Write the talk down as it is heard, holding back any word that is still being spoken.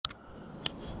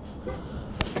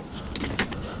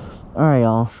Alright,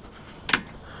 y'all.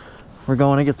 We're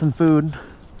going to get some food.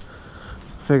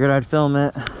 Figured I'd film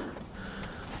it.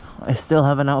 I still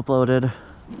haven't uploaded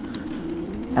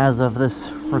as of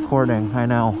this recording. I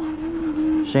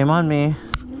know. Shame on me.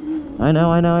 I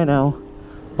know.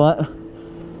 But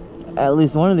at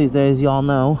least one of these days, y'all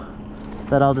know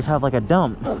that I'll just have like a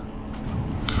dump.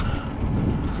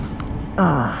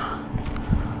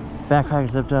 Backpack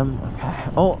zipped up. Okay.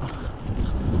 Oh.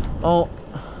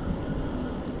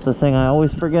 The thing I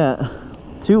always forget.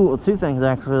 Two things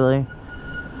actually.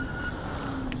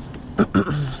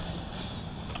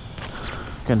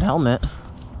 Good helmet.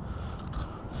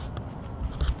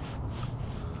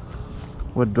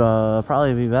 Would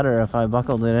probably be better if I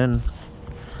buckled it in,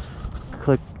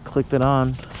 clicked it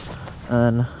on,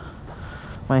 and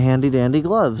my handy dandy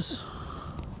gloves.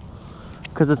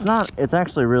 Because it's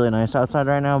actually really nice outside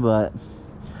right now, but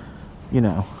you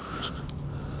know,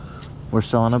 we're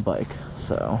still on a bike,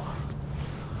 so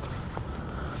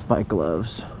bike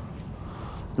gloves.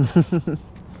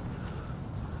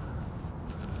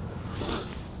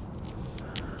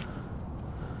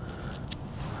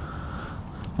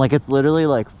 Like it's literally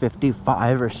like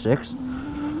 55 or 6.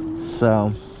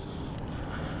 So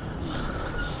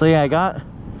yeah, I got,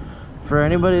 for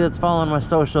anybody that's following my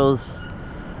socials,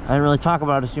 I didn't really talk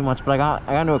about it too much, but I got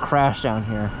into a crash down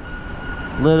here.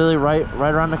 Literally right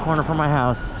around the corner from my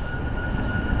house.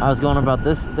 I was going about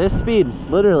this speed,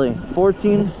 literally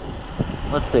 14,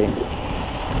 let's see,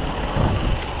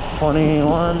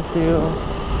 21, 2.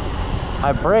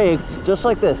 I braked just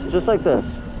like this.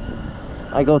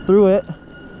 I go through it,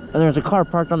 and there's a car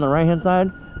parked on the right hand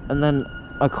side, and then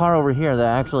a car over here that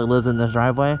actually lives in this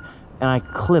driveway, and I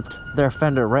clipped their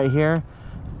fender right here,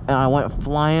 and I went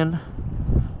flying.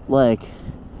 Like,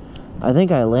 I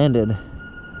think I landed,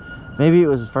 maybe it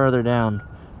was further down,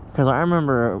 because I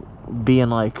remember being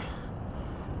like,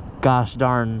 gosh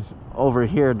darn, over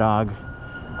here, dog.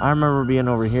 I remember being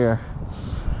over here,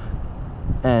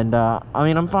 and I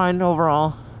mean, I'm fine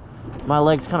overall. My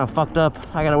leg's kind of fucked up.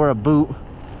 I gotta wear a boot,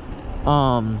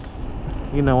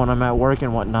 you know, when I'm at work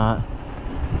and whatnot,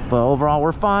 but overall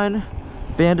we're fine.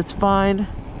 Bandit's fine.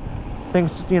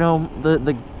 Things, you know,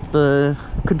 the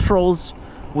controls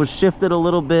was shifted a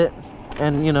little bit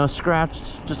and, you know,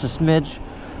 scratched just a smidge.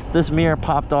 This mirror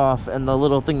popped off and the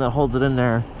little thing that holds it in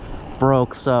there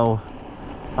broke, so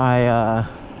I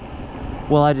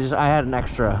had an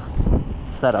extra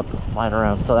setup lying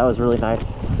around, so that was really nice.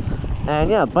 And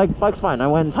yeah, bike's fine. I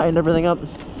went and tightened everything up,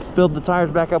 filled the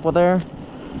tires back up with air,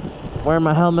 wearing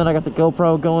my helmet. I got the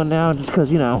GoPro going now just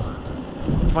because, you know,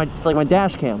 it's like my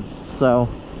dash cam. So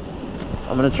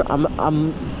I'm gonna try.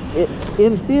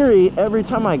 In theory, every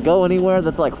time I go anywhere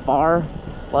that's like far,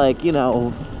 like, you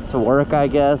know, to work, I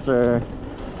guess, or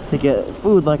to get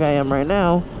food like I am right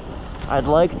now, I'd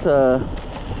like to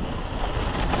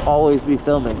always be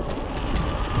filming.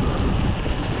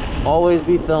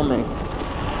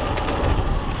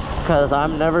 Because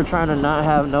I'm never trying to not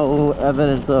have no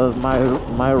evidence of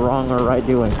my wrong or right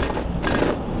doing.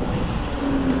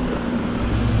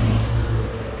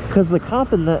 Because the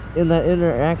cop in that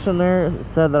interaction there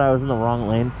said that I was in the wrong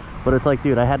lane, but it's like,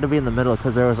 dude, I had to be in the middle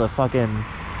because there was a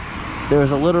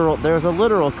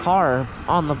literal car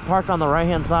parked on the right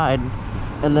hand side,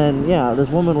 and then yeah, this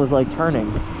woman was like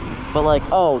turning, but like,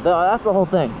 oh, that's the whole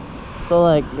thing. So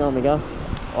like, you want me to go?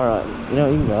 All right, you know,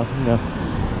 you can go.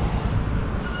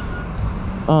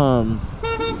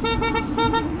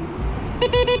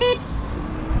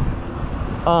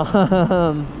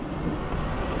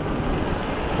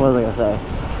 What was I gonna say?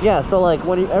 Yeah, so like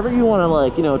whenever you want to,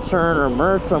 like, you know, turn or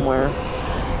merge somewhere,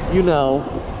 you know,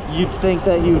 you'd think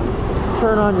that you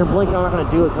turn on your blinker. I'm not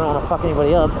gonna do it because I don't want to fuck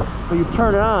anybody up, but you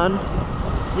turn it on,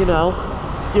 you know,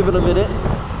 give it a minute,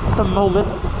 a moment,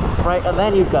 right, and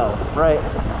then you go, right?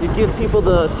 You give people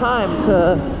the time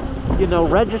to, you know,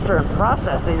 register and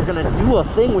process that you're gonna do a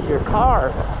thing with your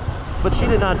car. But she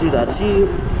did not do that. She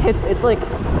hit, it's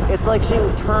like she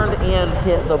turned and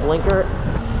hit the blinker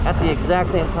at the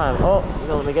exact same time. Oh, you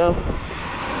gonna let me go?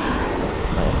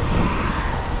 Nice.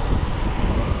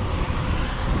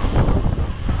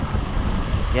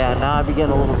 Yeah, now I begin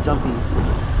a little jumpy.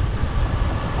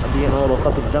 I'm being a little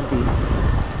fucking jumpy.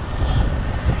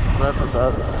 That's what's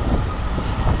up.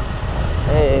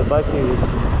 Hey, bike dude.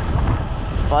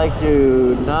 Bike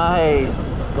dude, nice.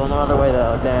 Going the other way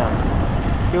though, damn.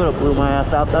 He would have blew my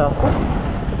ass out though.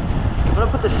 I'm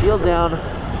gonna put the shield down.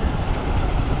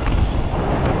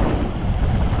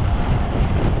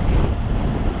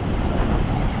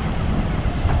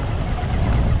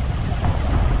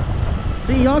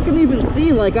 See, y'all can even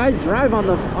see, like, I drive on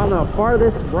the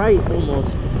farthest right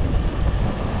almost.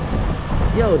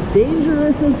 Yo,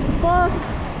 dangerous as fuck.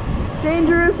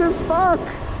 Dangerous as fuck.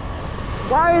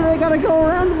 Why are they gotta go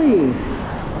around me?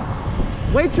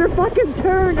 Wait your fucking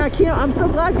turn. I can't. I'm so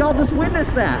glad y'all just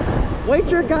witnessed that. Wait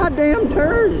your goddamn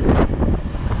turn.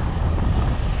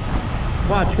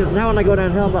 Watch, because now when I go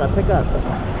downhill, I'm gonna pick up.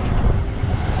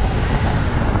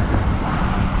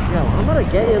 Yo, I'm gonna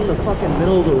get in the fucking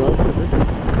middle of the road because this is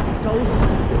so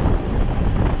stupid.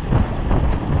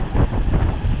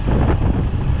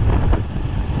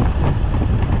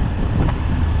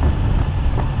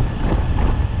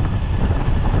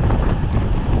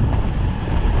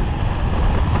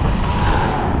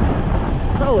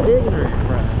 So ignorant,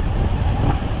 bro.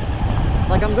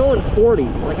 Like I'm going 40.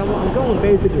 Like I'm going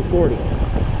basically 40.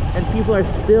 And people are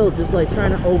still just like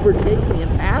trying to overtake me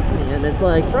and pass me. And it's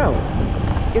like, bro,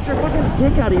 get your fucking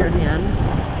dick out of your hand,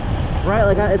 right?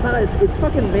 Like, it's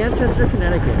fucking Manchester,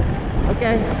 Connecticut,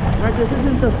 okay? Right, this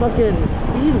isn't the fucking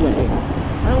Speedway.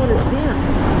 I don't understand.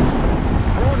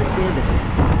 I don't understand it.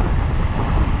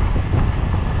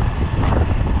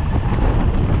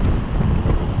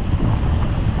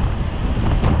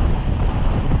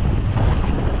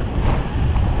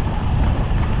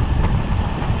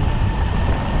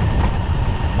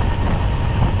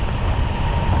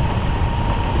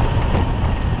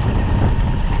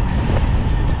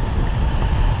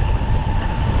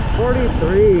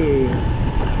 43.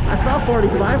 I saw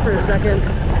 45 for a second.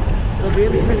 It'll be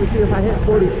interesting to see if I hit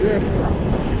 46.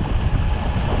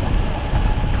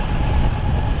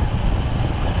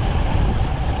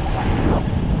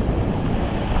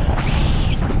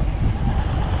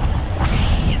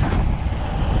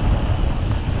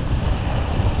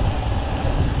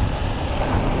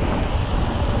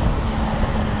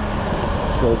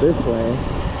 Go this way.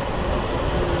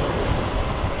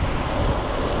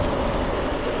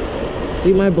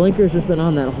 See, my blinker's just been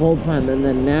on that whole time, and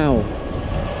then now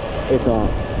it's off.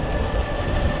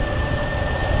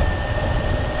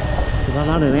 Because I'm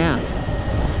not an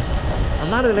ass. I'm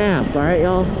not an ass, alright,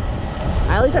 y'all?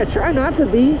 At least I try not to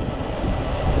be.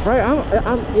 Right?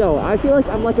 Yo, I feel like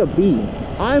I'm like a bee.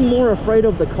 I'm more afraid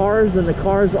of the cars than the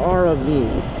cars are of me.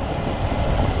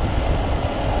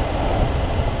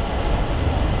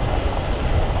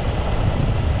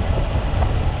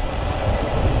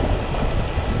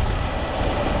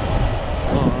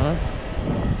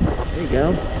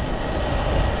 Go.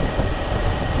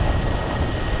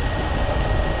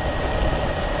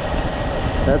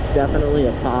 That's definitely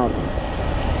a problem.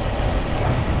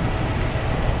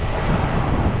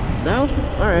 No?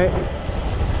 Alright.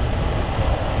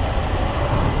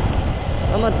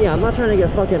 I'm not trying to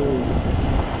get fucking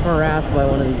harassed by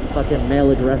one of these fucking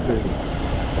male aggressors.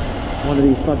 One of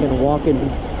these fucking walking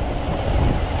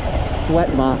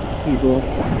sweatbox people.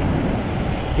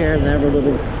 Scaring the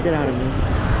ever-living shit out of me.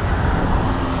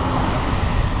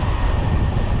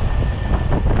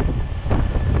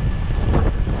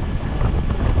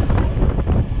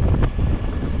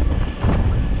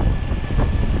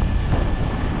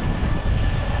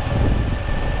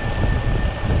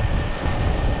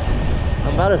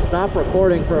 I'm about to stop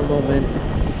recording for a moment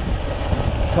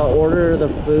to order the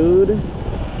food.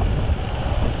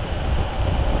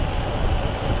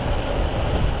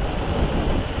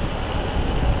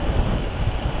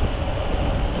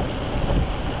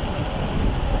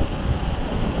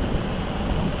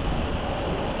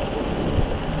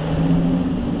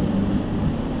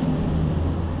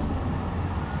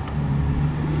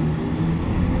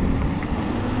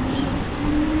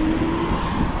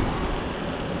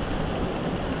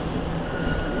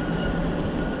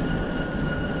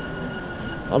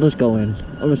 I'll just go in.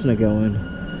 I'm just gonna go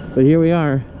in. But here we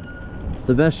are.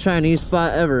 The best Chinese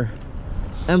spot ever.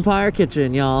 Empire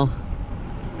Kitchen, y'all.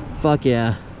 Fuck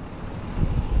yeah.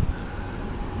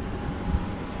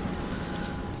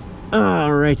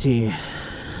 Alrighty.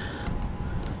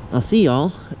 I'll see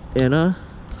y'all in a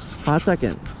hot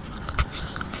second.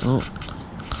 Oh,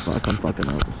 fuck, I'm fucking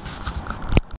up.